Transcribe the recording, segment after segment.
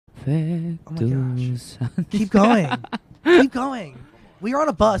Oh my gosh. Keep going. Keep going. We are on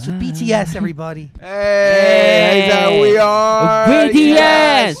a bus with BTS, everybody. Hey, there we are.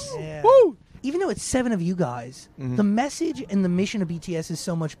 BTS! Yeah. Woo! Even though it's 7 of you guys, the message and the mission of BTS is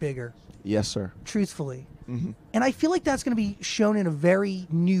so much bigger. Yes, sir. Truthfully. And I feel like that's going to be shown in a very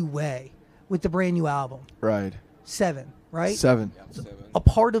new way with the brand new album. Right. 7, right? 7. A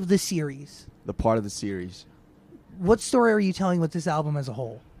part of the series. The part of the series. What story are you telling with this album as a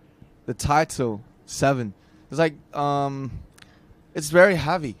whole? The title, 7. It's like, it's very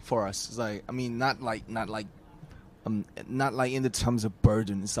heavy for us. It's like, I mean, not like in the terms of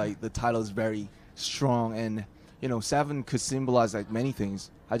burden. It's like the title is very strong, and 7 could symbolize like many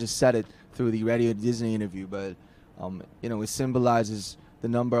things. I just said it through the Radio Disney interview, but it symbolizes the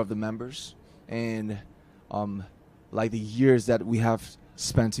number of the members and like the years that we have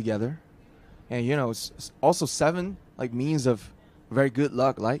spent together, and it's also 7 like means of very good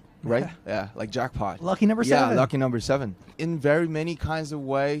luck, like right? Yeah, like jackpot. Lucky number 7. Yeah, lucky number 7. In very many kinds of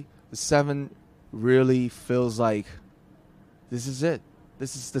way, the 7 really feels like this is it.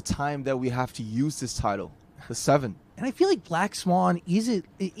 This is the time that we have to use this title, the 7. And I feel like Black Swan is an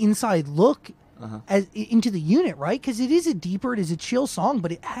inside look into the unit, right? Because it is a deeper, it is a chill song,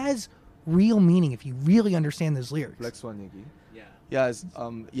 but it has real meaning if you really understand those lyrics. Black Swan, Nikki. Yeah.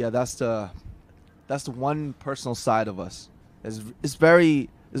 That's the one personal side of us. It's very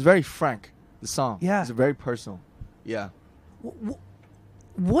frank. The song. Yeah. It's very personal. Yeah.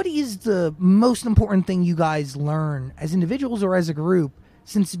 What is the most important thing you guys learn as individuals or as a group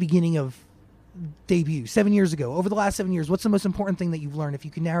since the beginning of debut 7 years ago? Over the last 7 years, what's the most important thing that you've learned? If you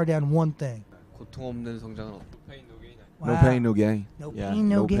can narrow down one thing. 고통 없는 성장은 No pain, no gain. No pain,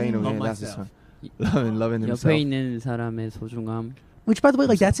 no gain. That's the song. Loving himself. 옆에 있는 사람의 소중함. Which, by the way,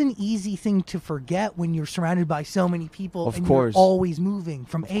 like that's an easy thing to forget when you're surrounded by so many people and you're always moving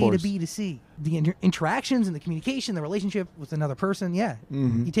from A to B to C. The interactions and the communication, the relationship with another person,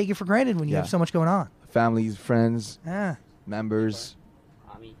 you take it for granted when you have so much going on. Families, friends, members,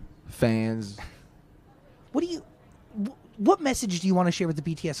 fans. What message do you want to share with the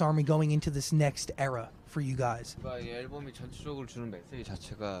BTS Army going into this next era for you guys? 이 앨범이 전체적으로 주는 메시지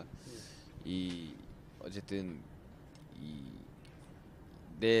자체가 어쨌든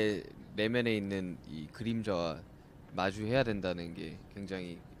내 내면에 있는 이 그림자와 마주해야 된다는 게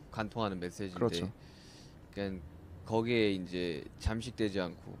굉장히 관통하는 메시지인데, 그렇죠. 그러니까 거기에 이제 잠식되지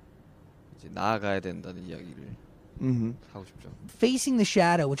않고 이제 나아가야 된다는 이야기를 하고 싶죠. Facing the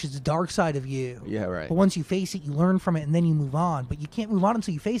shadow, which is the dark side of you. Yeah, right. But once you face it, you learn from it, and then you move on. But you can't move on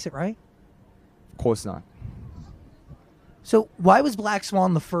until you face it, right? Of course not. So why was Black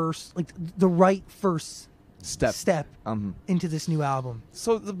Swan the right first step into this new album?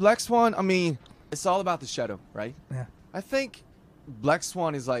 So the Black Swan, I mean, it's all about the shadow, right? Yeah. I think Black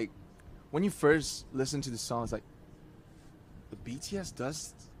Swan is like, when you first listen to the song, it's like, the BTS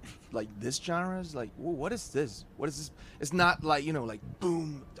does like this genre? Is like, well, what is this? What is this? It's not like, like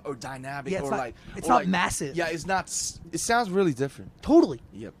boom or dynamic it's not massive. Yeah, it's not. It sounds really different. Totally.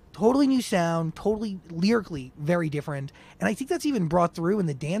 Yep. Totally new sound, totally lyrically very different. And I think that's even brought through in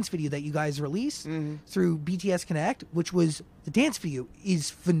the dance video that you guys released through BTS Connect, which was, the dance video is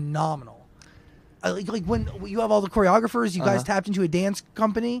phenomenal. Like when you have all the choreographers, you guys tapped into a dance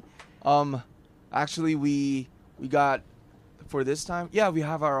company. Actually, we got, for this time, we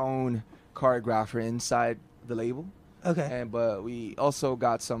have our own choreographer inside the label. Okay. But we also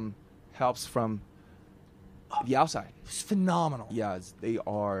got some helps from the outside. It's phenomenal. Yeah, they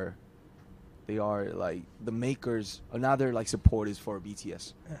are like the makers, another like supporters for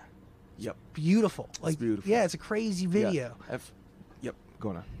BTS. Yeah. Yep. Beautiful. It's beautiful. Yeah, it's a crazy video. Yeah. Yep. Go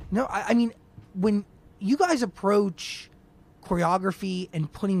on. No, I mean, when you guys approach choreography and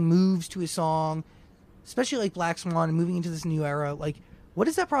putting moves to a song, especially like Black Swan and moving into this new era, like, what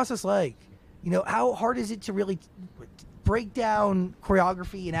is that process like? How hard is it to really break down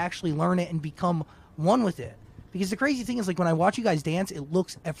choreography and actually learn it and become one with it? Because the crazy thing is, like, when I watch you guys dance, it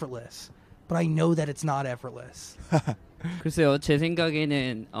looks effortless, but I know that it's not effortless. 글쎄요, 제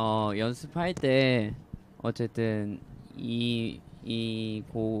생각에는 연습할 때 어쨌든 이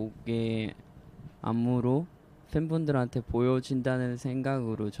곡의 안무로 팬분들한테 보여진다는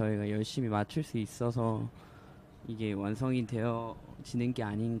생각으로 저희가 열심히 맞출 수 있어서 이게 완성이 되어지는 게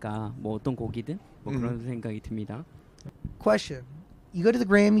아닌가, 뭐 어떤 곡이든 뭐 그런 생각이 듭니다. Question. You go to the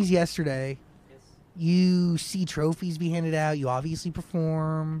Grammys yesterday. You see trophies be handed out. You obviously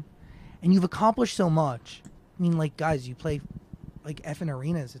perform. And you've accomplished so much. I mean, like, guys, you play like effing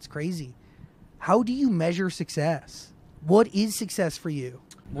arenas. It's crazy. How do you measure success? What is success for you?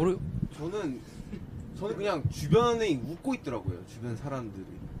 저는 그냥 주변에 웃고 있더라고요. 주변 사람들이.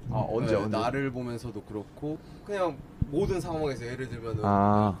 언제 네, 나를 보면서도 그렇고 그냥 모든 상황에서 예를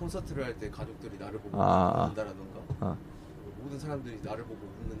들면 콘서트를 할 때 가족들이 나를 보고 웃는다라던가 모든 사람들이 나를 보고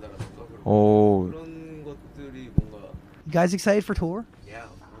웃는다라던가 그런 것들이 뭔가 You guys excited for tour?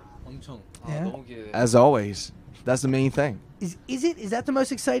 엄청 Yeah. 너무 기대. As always, that's the main thing. Is that the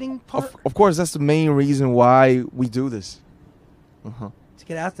most exciting part? Of course, that's the main reason why we do this. To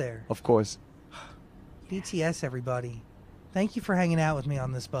get out there. Of course. BTS, everybody. Thank you for hanging out with me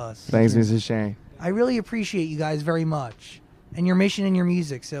on this bus. Thanks, Mrs. Shane. I really appreciate you guys very much and your mission and your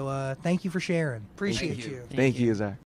music. So thank you for sharing. Appreciate you. Thank you, Zach.